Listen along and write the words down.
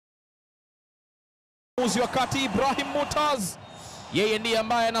Wakati Ibrahim Mutaz yeye ndiye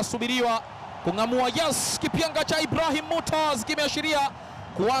ambaye anasubiriwa kung'amua. Yes, kipianga cha Ibrahim Mutaz kimeashiria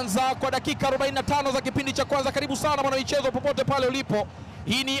kuanza kwa dakika 45 za kipindi cha kwanza. Karibu sana mwana michezo popote pale ulipo.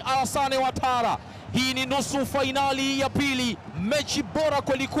 Hii ni Alassane Ouattara. Hii ni nusu fainali ya pili, mechi bora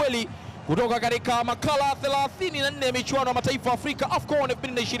kweli kweli kutoka katika makala 34 ya michuano ya mataifa Afrika Afcon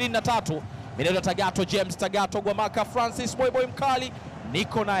 2023. Minelo Tagato, James Tagato, Gwamaka, Francis Boyboy Mkali,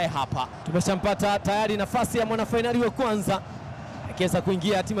 niko naye hapa. Tumeshampata tayari nafasi ya mwana fainali wa kwanza akiweza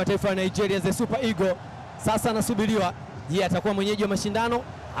kuingia timu ya taifa ya Nigeria the Super Eagle. Sasa anasubiriwa je, atakuwa mwenyeji wa mashindano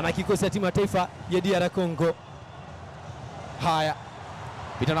ama kikosi cha timu ya taifa ya DR Congo. Haya,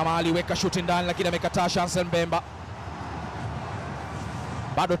 pita na mahali, weka shuti ndani, lakini amekataa Chancel Mbemba.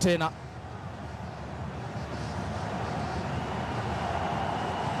 Bado tena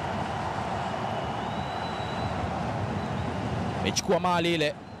mechukua mali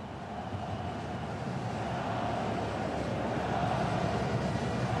ile.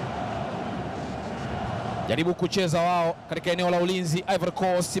 Jaribu kucheza wao katika eneo la ulinzi Ivory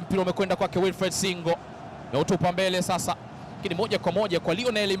Coast. Mpira umekwenda kwake Wilfred Singo, na utupa mbele sasa, lakini moja kwa moja kwa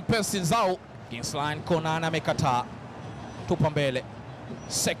Lionel Mpesi Nzau. Kingsline Konana amekataa, tupa mbele.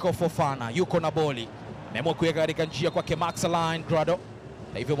 Seko Fofana yuko na boli, ameamua kuweka katika njia kwake Maxaline Grado,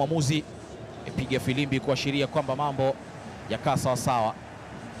 na hivyo mwamuzi ipiga filimbi kuashiria kwamba mambo yakaa sawa sawa.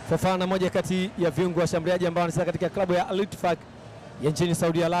 Fofana moja kati ya viungo washambuliaji ambao wanacheza katika klabu ya Al Ittihad ya nchini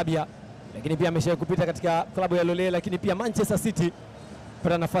Saudi Arabia, lakini pia amesha kupita katika klabu ya Lille, lakini pia Manchester City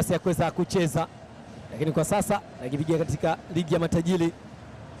pata nafasi ya kuweza kucheza, lakini kwa sasa akipiga katika ligi ya matajiri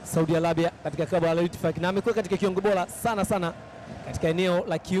Saudi Arabia katika klabu ya Al Ittihad, na amekuwa katika kiungo bora sana katika eneo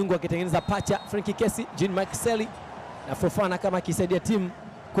la kiungo, akitengeneza pacha Frankie Kessy, Jean Marcel na Fofana kama akisaidia timu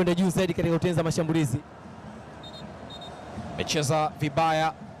kwenda juu zaidi katika kutengeneza mashambulizi. Mecheza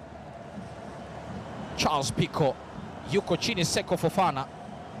vibaya Charles Pico, yuko chini Seko Fofana,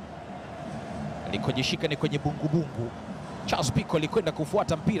 alikojishika ni kwenye bungu. Charles Pico alikwenda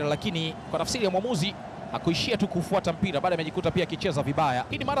kufuata mpira, lakini kwa tafsiri ya mwamuzi hakuishia tu kufuata mpira, baada amejikuta pia akicheza vibaya.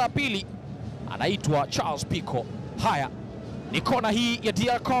 Hii ni mara ya pili anaitwa Charles Pico. Haya, ni kona hii ya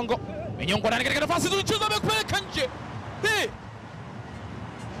DR Congo, menyongwa ndani katika nafasi nzuri, cheza amepeleka nje.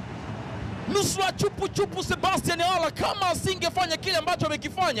 Nusu chupu Sebastian Ala, kama asingefanya kile ambacho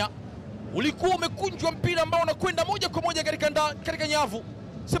amekifanya, ulikuwa umekunjwa mpira ambao unakwenda moja kwa moja katika nyavu.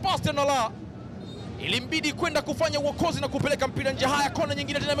 Sebastian Ala ilimbidi kwenda kufanya uokozi na kupeleka mpira nje. Haya, kona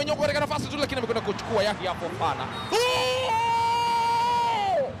nyingine tena, imenyongwa katika nafasi nzuri, lakini amekwenda kuchukua yake hapo Fofana.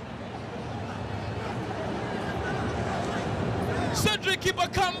 Cedric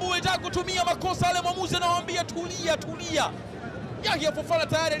Bakambu anataka kutumia makosa yale, mwamuzi anawaambia tulia. Yahya Fofana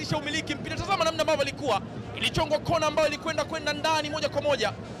tayari alishaumiliki mpira. Tazama namna ambavyo alikuwa, ilichongwa kona ambayo ilikwenda ndani moja kwa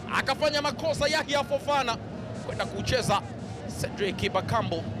moja, akafanya makosa Yahya Fofana kwenda kucheza Cedric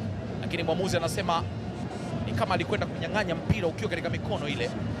Bakambu, lakini mwamuzi anasema ni kama alikwenda kunyang'anya mpira ukiwa katika mikono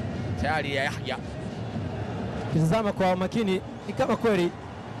ile tayari ya Yahya. Kitazama kwa makini ni kama kweli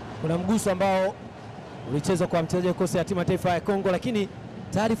kuna mguso ambao ulichezwa kwa mchezaji wa kosi ya timu ya taifa ya Kongo, lakini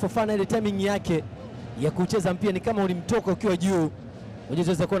tayari Fofana ile timing yake ya kucheza mpira ni kama ulimtoka ukiwa juu.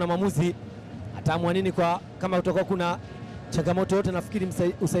 Unaweza kuona mwamuzi ataamua nini, kwa kama utakuwa kuna changamoto yote, nafikiri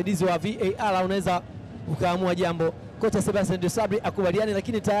usaidizi wa VAR unaweza ukaamua jambo. Kocha Sebastian de Sabri akubaliani,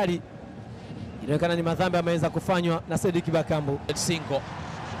 lakini tayari inaonekana ni madhambi ameweza kufanywa na Cedric Bakambu. Singo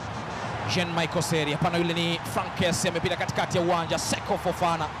Jean Michael Seri, hapana, yule ni Frank Kessy, amepita katikati ya uwanja. Seko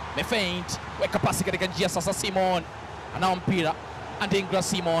Fofana mefaint, weka pasi katika njia sasa. Simon anao mpira, Andingra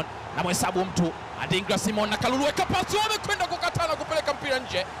Simon na mhesabu mtu. Andingra Simon na Kalulu, weka pasi, wamekwenda kukatana kupeleka mpira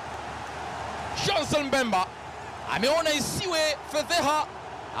nje. Chancel Mbemba ameona isiwe fedheha,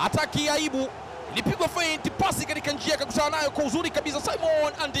 hataki aibu, ilipigwa feint, pasi katika njia, akakutana nayo kwa uzuri kabisa.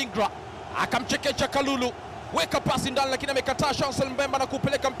 Simon Andingra akamchekecha Kalulu, weka pasi ndani, lakini amekataa Chancel Mbemba na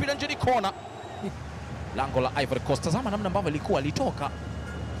kupeleka mpira nje. Ni kona, lango la Ivory Coast. Tazama namna ambavyo alitoka,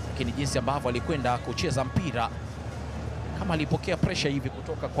 lakini jinsi ambavyo alikwenda kucheza mpira, kama alipokea pressure hivi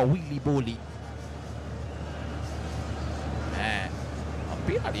kutoka kwa Willy Boli.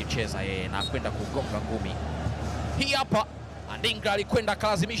 Mpira alicheza yeye na kwenda kugonga ngumi. Hii hapa Andingra alikwenda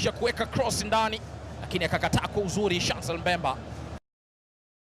akalazimisha kuweka cross ndani, lakini akakataa kwa uzuri Chancel Mbemba.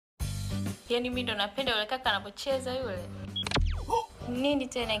 Yaani mimi ndo napenda yule kaka anapocheza yule. Nini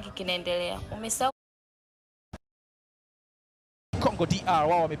tena hiki kinaendelea? Umesahau Congo DR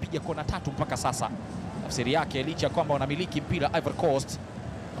wao wamepiga kona 3 mpaka sasa. Tafsiri yake, licha kwamba wanamiliki mpira Ivory Coast,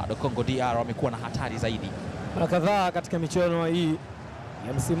 bado Congo DR wamekuwa na hatari zaidi. Mara kadhaa katika michuano hii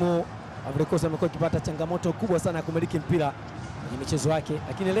ya msimu, Ivory Coast amekuwa ikipata changamoto kubwa sana ya kumiliki mpira kwenye michezo yake,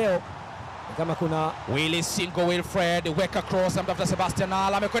 lakini leo kama kuna Willy Singo, Wilfred weka cross, amtafuta Sebastian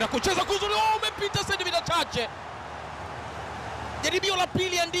Ala, amekwenda kucheza kuzuri, umepita sentimita chache. Jaribio la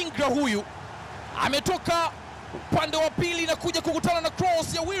pili ya Ndingra, huyu ametoka upande wa pili na kuja kukutana na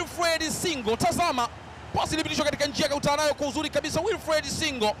cross ya Wilfred Singo. Tazama, pasi ilipitishwa katika njia, akakutana nayo kwa uzuri kabisa. Wilfred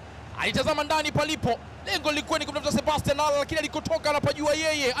Singo alitazama ndani palipo, lengo lilikuwa ni kumtafuta Sebastian Ala, lakini alikotoka anapajua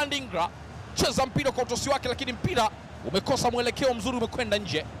yeye. Ndingra cheza mpira kwa utosi wake, lakini mpira umekosa mwelekeo mzuri, umekwenda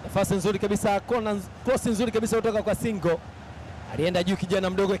nje. Nafasi nzuri kabisa, cross nzuri kabisa kutoka kwa Singo. Alienda juu kijana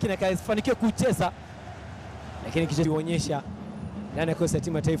mdogo, lakini akafanikiwa kucheza, lakini kionyesha ndani ya kosi ya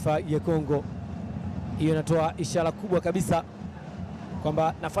timu ya taifa ya Kongo. Hiyo inatoa ishara kubwa kabisa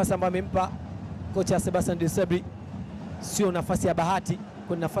kwamba nafasi ambayo amempa kocha Sebastian Desabre sio nafasi ya bahati,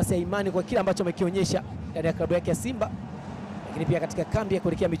 kwa nafasi ya imani kwa kile ambacho amekionyesha ndani ya klabu yake ya Simba, lakini pia katika kambi ya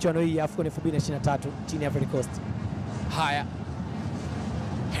kuelekea michuano hii ya Afcon 2023 chini ya Ivory Coast. Haya,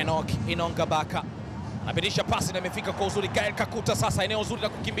 Henok Inongabaka anapitisha pasi na imefika kwa uzuri. Gael Kakuta sasa, eneo zuri la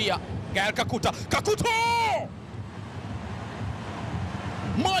kukimbia. Gael Kakuta,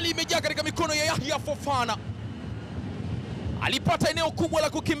 mali imejaa katika mikono ya Yahya Fofana. Alipata eneo kubwa la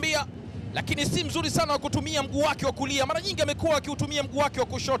kukimbia, lakini si mzuri sana wa kutumia mguu wake wa kulia. Mara nyingi amekuwa akiutumia mguu wake wa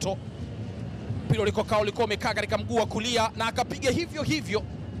kushoto. Mpira ulikuwa umekaa katika mguu wa kulia na akapiga hivyo hivyo.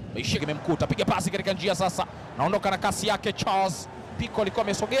 Mechi imemkuta, piga pasi katika njia sasa. Naondoka na kasi yake Charles. Piko alikuwa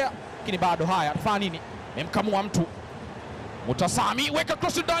amesogea, lakini bado haya atafanya nini? Memkamua mtu. Mutasami weka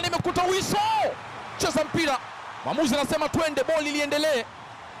cross ndani, imekuta Wiso. Cheza mpira. Mwamuzi anasema twende, boli liendelee.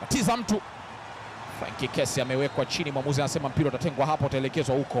 Batiza mtu. Frankie Kesi amewekwa chini, mwamuzi anasema mpira utatengwa hapo,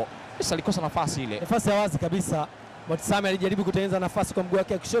 utaelekezwa huko. Sasa alikosa nafasi ile. Nafasi ya wazi kabisa. Mutasami alijaribu kutengeneza nafasi kwa mguu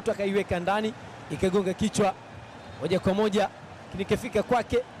wake wa kushoto, akaiweka ndani, ikagonga kichwa moja kwa moja, lakini ikifika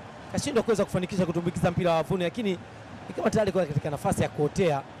kwake kashindwa kuweza kufanikisha kutumbukiza mpira wavuni, lakini kama tayari kwa katika nafasi ya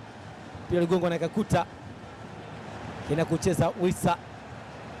kuotea. Mpira ligongwa na Kakuta, kina kucheza Wisa.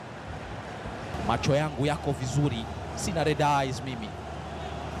 Macho yangu yako vizuri, sina red eyes mimi.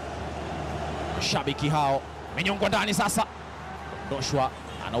 Shabiki hao menyongwa ndani sasa. Doshwa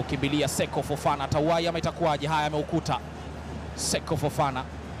anaukimbilia Seko Fofana, atauai ama itakuwaje? Haya, ameukuta Seko Fofana,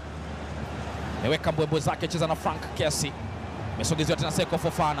 ameweka mbwembwe zake, cheza na Frank Kesi, amesogezewa tena Seko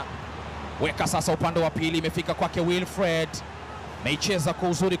Fofana, weka sasa upande wa pili, imefika kwake Wilfred, meicheza kwa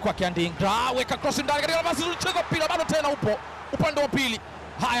uzuri kwake Ndingra, weka cross ndani katika nafasi nzuri, cheza mpira bado tena upo upande wa pili.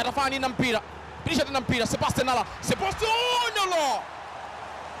 Haya, atafanya nini na mpira? Pitisha tena mpira, Sebastian Ala,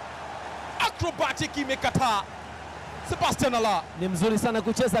 acrobatic imekataa. Sebastian Ala ni mzuri sana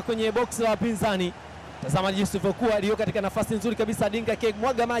kucheza kwenye box la wapinzani. Tazama jinsi ilivyokuwa, aliyo katika nafasi nzuri kabisa, Dinga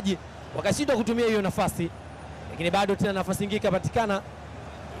mwaga maji, wakashindwa kutumia hiyo nafasi, lakini bado tena nafasi nyingine ikapatikana,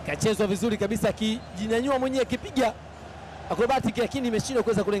 ikachezwa vizuri kabisa, akijinyanyua mwenyewe, akipiga acrobatic, lakini imeshindwa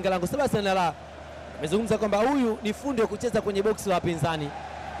kuweza kulenga lango. Sebastian Ala amezungumza kwamba huyu ni fundi wa kucheza kwenye box la wapinzani,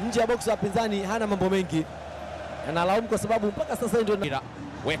 nje ya box la wapinzani hana mambo mengi, analaumu kwa sababu mpaka sasa ndio.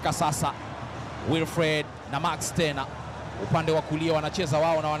 Weka sasa Wilfred na Max tena upande wa kulia, wanacheza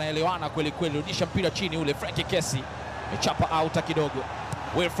wao na wanaelewana kweli kweli. Rudisha mpira chini, ule Frankie Kesi mechapa auta kidogo.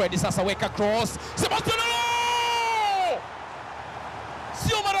 Wilfred sasa weka cross, Sebastian Ala!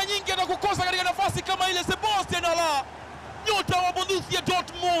 Sio mara nyingi atakukosa katika nafasi kama ile. Sebastian Ala, nyota wa Borussia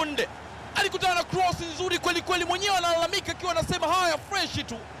Dortmund, alikutana na cross nzuri kweli kweli, mwenyewe analalamika akiwa anasema haya fresh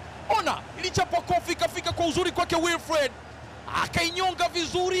tu. Ona, ilichapa kofi, ikafika kwa uzuri kwake Wilfred, akainyonga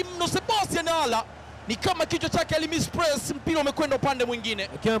vizuri mno. Sebastian Ala ni kama kichwa chake alimispress, mpira umekwenda upande mwingine.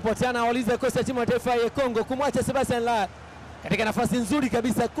 Ikimepoteana waliza kosi ya timu ya taifa ya Kongo kumwacha Sebastian Ala katika nafasi nzuri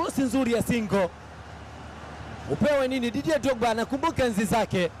kabisa, cross nzuri ya Singo. Upewe nini? Didier Drogba anakumbuka enzi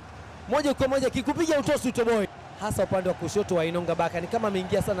zake, moja kwa moja kikupiga utosi utoboe, hasa upande wa kushoto wa Inongabaka, ni kama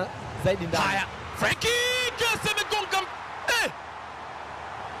ameingia sana zaidi ndani. Haya, Frankie Kesi imegonga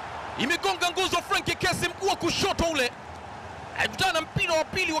imegonga nguzo. Frankie Kesi mguu wa kushoto ule alikutana na mpira wa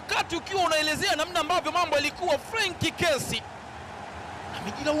pili, wakati ukiwa unaelezea namna ambavyo mambo yalikuwa. Frankie Kesi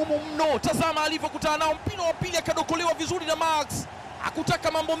amejilaumu mno, tazama alivyokutana nao. Mpira wa pili akadokolewa vizuri na Max,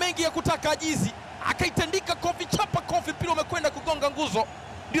 hakutaka mambo mengi ya kutaka ajizi, akaitandika kofi, chapa kofi, mpira umekwenda kugonga nguzo.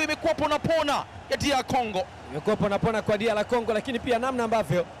 Ndio imekuwa pona ya DR Congo, imekuwa pona kwa DR Congo, lakini pia namna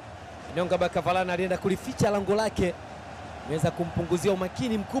ambavyo Inongabaka Valana alienda kulificha lango lake imeweza kumpunguzia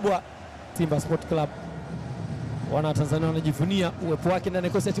umakini mkubwa Simba Sport Club. Wana Tanzania wanajivunia uwepo wake ndani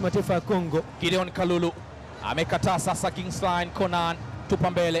ya kosi ya timu ya taifa ya Kongo. Gideon Kalulu amekataa sasa. Kingsline Conan tupa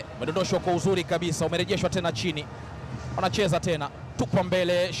mbele, umedondoshwa kwa uzuri kabisa, umerejeshwa tena chini, wanacheza tena, tupa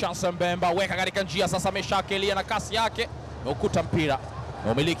mbele. Chance Mbemba weka katika njia sasa, ameshakelia na kasi yake, ameukuta mpira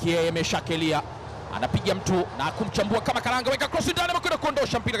na umiliki yeye, ameshakelia, anapiga mtu na kumchambua kama karanga, weka cross ndani, amekwenda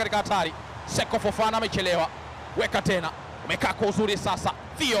kuondosha mpira katika hatari. Seko Fofana amechelewa. Weka tena. Umekaa kwa uzuri sasa.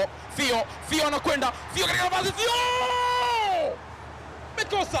 Theo anakwenda. Theo katika nafasi. Theo!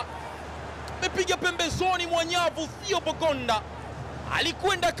 Mekosa. Mepiga pembezoni mwa nyavu. Theo Bogonda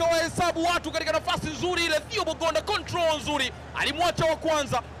alikwenda kawahesabu watu katika nafasi nzuri ile. Theo Bogonda control nzuri. Alimwacha wa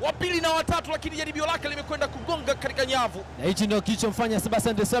kwanza, wa pili na watatu, lakini jaribio lake limekwenda kugonga katika nyavu. Na hichi ndio kilichomfanya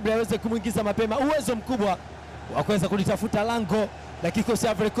Sebastian Desabre aweze kumuingiza mapema. Uwezo mkubwa wa kuweza kulitafuta lango la kikosi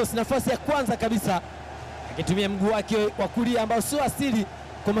cha Ivory Coast, nafasi ya kwanza kabisa, akitumia mguu wake wa kulia ambao sio asili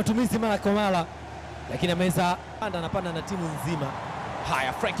kwa matumizi mara kwa mara, lakini ameweza anapanda na timu nzima.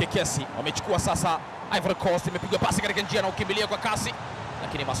 Haya, Frankie Kesi wamechukua sasa. Ivory Coast imepigwa pasi katika njia na ukimbilia kwa kasi,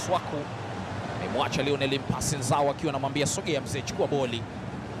 lakini Maswaku amemwacha Lionel Mpasi Nzao akiwa anamwambia sogea mzee, chukua boli.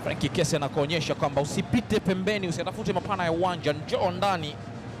 Frankie Kesi anakuonyesha kwamba usipite pembeni, usitafute mapana ya uwanja, njoo ndani.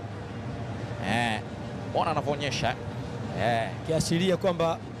 Mbona anavyoonyesha kiashiria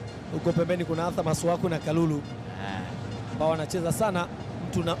kwamba uko pembeni kuna Arthur Maswaku na Kalulu ambao wanacheza sana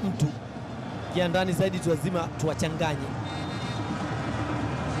mtu na mtu, kia ndani zaidi tu lazima tuwachanganye.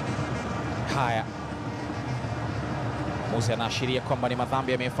 Haya, Musa anaashiria kwamba ni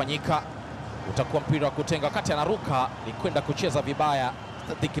madhambi yamefanyika, utakuwa mpira wa kutenga. Wakati anaruka ni kwenda kucheza vibaya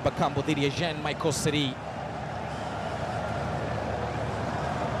Sadiki Bakambu dhidi ya Jean Michael Seri.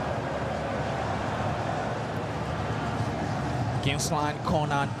 Kingsline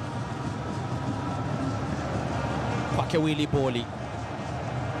Conan kwake Willy Boli.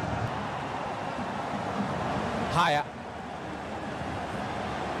 Haya,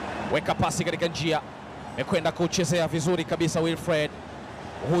 weka pasi katika njia, mekwenda kuchezea vizuri kabisa Wilfred.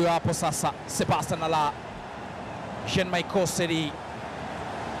 Huyo hapo sasa Sebastian Ala, Jean Michael Seri.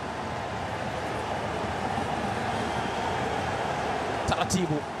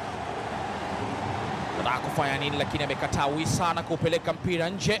 Taratibu anataka kufanya nini, lakini amekataa sana kupeleka mpira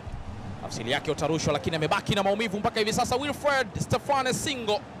nje. Tafsiri yake utarushwa, lakini amebaki na maumivu mpaka hivi sasa. Wilfred Stefane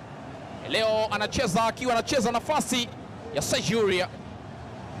Singo leo anacheza nafasi ya Sejuria.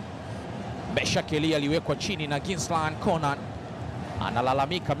 Mesha Kelia aliwekwa chini na Ginslan Conan.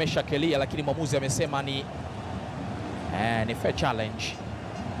 Analalamika Mesha Kelia, lakini mwamuzi amesema ni fair challenge.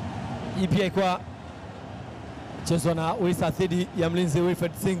 Hii pia ilikuwa mchezo na Wisa dhidi ya mlinzi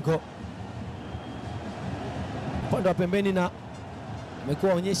Wilfred Singo upande wa pembeni, na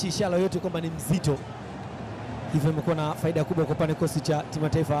amekuwa onyeshi ishara yote kwamba ni mzito, hivyo imekuwa na faida kubwa kwa upande kosi cha timu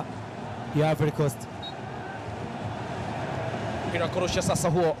taifa ya Ivory Coast. Mpira kurusha sasa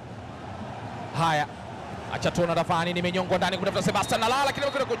huo. Haya, acha tuona Davani nimenyongwa ndani kutafuta Sebastian Ala, lakini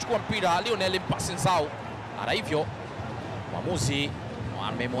amekwenda kuchukua mpira Lionel Mpasi Nzao. Hata hivyo mwamuzi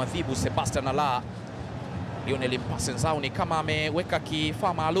amemwadhibu Sebastian Ala. Lionel Mpasi Nzao ni kama ameweka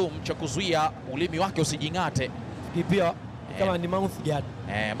kifaa maalum cha kuzuia ulimi wake usijingate. Pia kama ni mouth guard.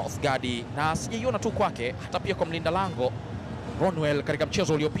 Mouth guard, na sijaiona tu kwake, hata pia kwa mlinda lango Ronwell katika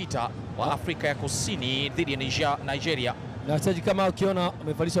mchezo uliopita wa Afrika ya Kusini dhidi ya Nigeria. Na wachezaji kama ukiona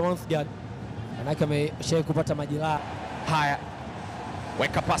amevalisha mouth guard, manake ameshawahi kupata majeraha. Haya,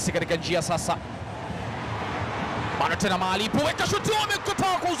 weka pasi katika njia sasa. Bado tena mahali ipo, weka shuti,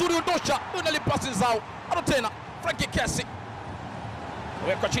 amekataa kwa uzuri, ondosha Lionel Mpasi Nzao. Bado tena Frankie Kesi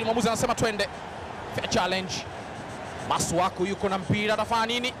weka chini, mwamuzi anasema twende. Fair challenge. Maswaku yuko na mpira, atafanya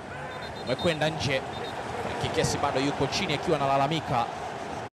nini? Umekwenda nje. Frankie Kesi bado yuko chini akiwa analalamika.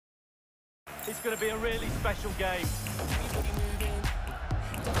 It's going to be a really special game.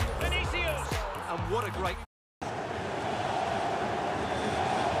 Vinicius! And what a great...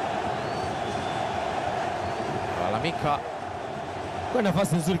 Lalamika kwa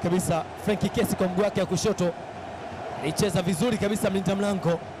nafasi nzuri kabisa Frankie Kesi kwa mguu wake wa kushoto, alicheza vizuri kabisa mlinda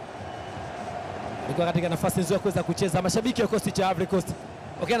mlango, alikuwa katika nafasi nzuri ya kuweza kucheza. Mashabiki wa kosi cha Ivory Coast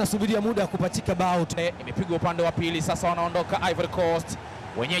anasubiria muda wa kupachika bao. Imepigwa upande wa pili, sasa wanaondoka Ivory Coast,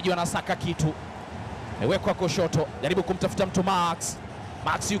 wenyeji wanasaka kitu. Imewekwa kushoto, jaribu kumtafuta mtu Max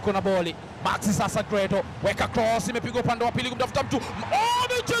yuko na boli. Max sasa Gredo, weka cross, imepigwa upande wa pili kumtafuta mtu.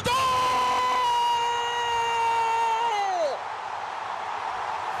 Amecheza!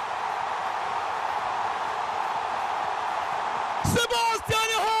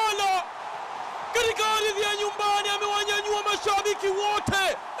 Sebastian Hala katika ardhi ya nyumbani amewanyanyua mashabiki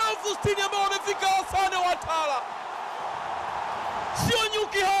wote 60,000 ambao wamefika Hasane Watala. Sio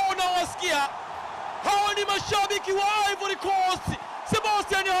nyuki hao unaowasikia, hawa ni mashabiki wa Ivory Coast.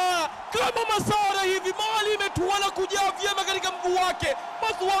 Sebastian Hala kama masara hivi, mali imetua na kujaa vyema katika mguu wake.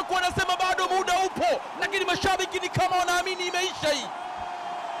 Maswaku anasema bado muda upo, lakini mashabiki ni kama wanaamini imeisha hii.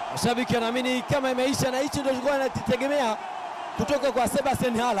 Mashabiki wanaamini kama imeisha, na hicho ndio tulikuwa tunakitegemea kutoka kwa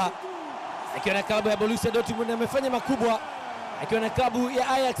Sebastian Hala akiwa na klabu ya Borussia Dortmund. Amefanya makubwa akiwa na klabu ya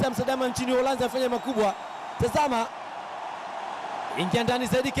Ajax Amsterdam nchini Uholanzi afanya makubwa. Tazama, ingia ndani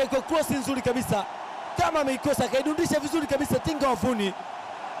zaidi, keko cross nzuri kabisa, kama ameikosa akaidundisha vizuri kabisa, tinga wavuni.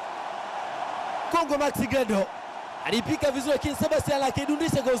 Congo Maxi Gredo alipika vizuri, lakini Sebastian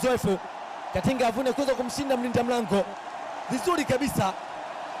akaidundisha kwa uzoefu, katinga wavuni kuweza kumshinda mlinda mlango vizuri kabisa,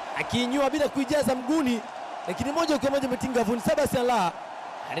 akiinyua bila kuijaza mguni, lakini moja kwa moja metinga wavuni. Sebastian la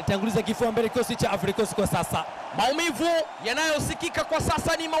anatanguliza kifua mbele kikosi cha Ivory Coast kwa sasa. Maumivu yanayosikika kwa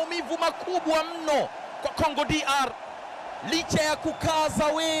sasa ni maumivu makubwa mno kwa Congo DR. Licha ya kukaza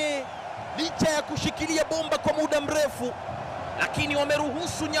licha ya kushikilia bomba kwa muda mrefu, lakini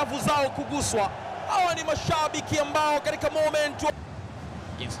wameruhusu nyavu zao kuguswa. Hawa ni mashabiki ambao katika moment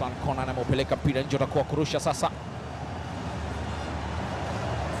Kingston Kona anamopeleka mpira nje, utakuwa kurusha sasa.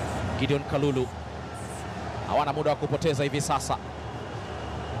 Gideon Kalulu hawana muda wa kupoteza hivi sasa.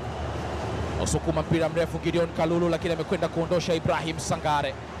 Usukuma mpira mrefu Gideon Kalulu, lakini amekwenda kuondosha Ibrahim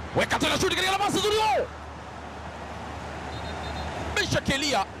Sangare. Weka tena shuti katika nafasi nzuri.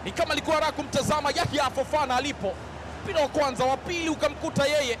 Kelia ni kama alikuwa anataka kumtazama Yahya Fofana alipo. Mpira wa kwanza, wa pili ukamkuta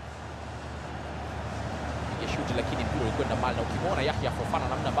yeye. Piga shuti lakini mpira ulikwenda mbali, na ukimwona Yahya Fofana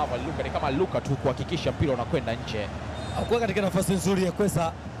namna ambavyo aliluka, ni kama aliluka tu kuhakikisha mpira unakwenda nje. Hakuwa katika nafasi nzuri ya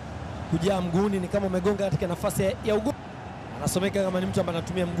kuweza kujaa mguuni, ni kama umegonga katika nafasi ya ugu. Anasomeka kama ni mtu ambaye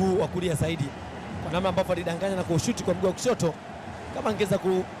anatumia mguu wa kulia zaidi, kwa namna ambavyo alidanganya na kushuti kwa mguu wa kushoto. Kama angeza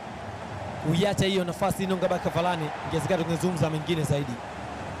kuiacha hiyo nafasi inongabaka falani, ingezekana tungezungumza mengine zaidi.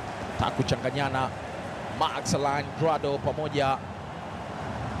 Takuchanganyana Maxalan Grado pamoja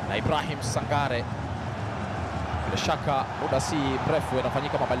na Ibrahim Sangare. Bila shaka muda si mrefu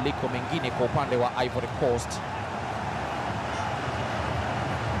yanafanyika mabadiliko mengine kwa upande wa Ivory Coast.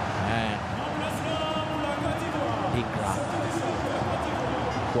 Dingra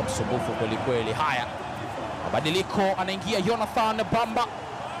kwa msumbufu kweli kweli. Haya, mabadiliko, anaingia Jonathan Bamba.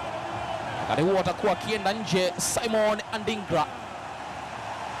 Wakati huo atakuwa akienda nje Simon Andingra.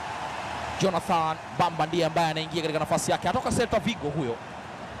 Jonathan Bamba ndiye ambaye anaingia katika nafasi yake, atoka Celta Vigo huyo.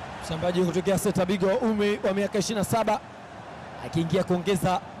 Mshambaji kutokea Celta Vigo, umri wa miaka 27, akiingia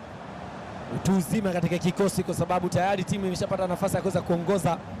kuongeza utu uzima katika kikosi, kwa sababu tayari timu imeshapata nafasi ya kuweza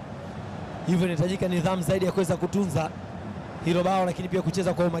kuongoza. Hivyo inahitajika nidhamu zaidi ya kuweza kutunza hilo bao, lakini pia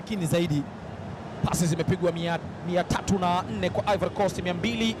kucheza kwa umakini zaidi. Pasi zimepigwa 304 kwa Ivory Coast,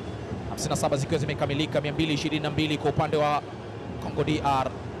 257 zikiwa zimekamilika, 222 kwa upande wa Congo DR.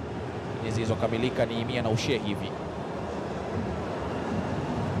 Zilizokamilika ni 100 na ushe hivi.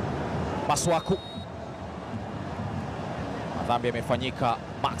 Maswaku, madhambi yamefanyika.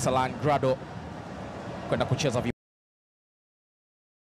 Maxalan Grado kwenda kucheza